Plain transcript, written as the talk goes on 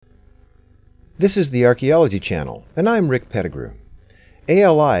This is the Archaeology Channel, and I'm Rick Pettigrew.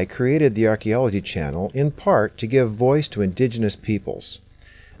 ALI created the Archaeology Channel in part to give voice to indigenous peoples.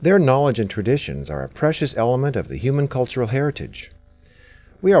 Their knowledge and traditions are a precious element of the human cultural heritage.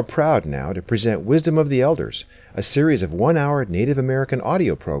 We are proud now to present Wisdom of the Elders, a series of one-hour Native American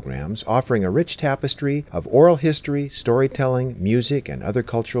audio programs offering a rich tapestry of oral history, storytelling, music, and other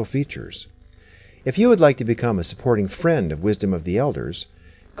cultural features. If you would like to become a supporting friend of Wisdom of the Elders,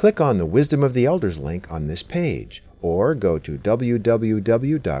 click on the Wisdom of the Elders link on this page, or go to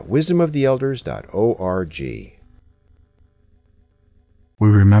www.wisdomoftheelders.org. We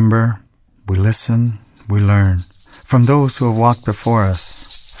remember, we listen, we learn from those who have walked before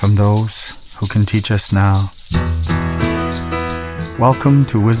us, from those who can teach us now. Welcome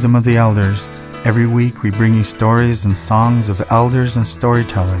to Wisdom of the Elders. Every week we bring you stories and songs of elders and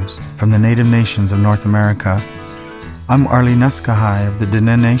storytellers from the native nations of North America. I'm Arlie Neskahai of the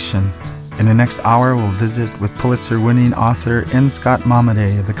Dene Nation. In the next hour, we'll visit with Pulitzer-winning author N. Scott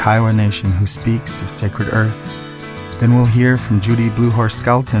Momaday of the Kiowa Nation, who speaks of sacred earth. Then we'll hear from Judy Bluehorse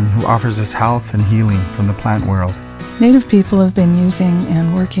Skelton, who offers us health and healing from the plant world. Native people have been using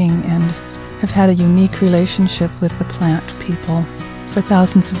and working and have had a unique relationship with the plant people for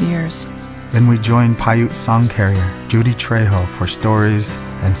thousands of years. Then we join Paiute song carrier Judy Trejo for stories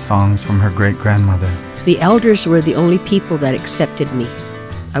and songs from her great-grandmother. The elders were the only people that accepted me.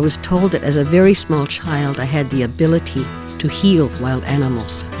 I was told that as a very small child I had the ability to heal wild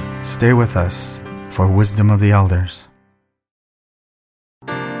animals. Stay with us for Wisdom of the Elders.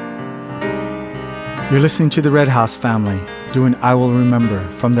 You're listening to the Red House Family doing I Will Remember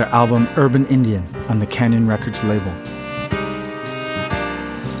from their album Urban Indian on the Canyon Records label.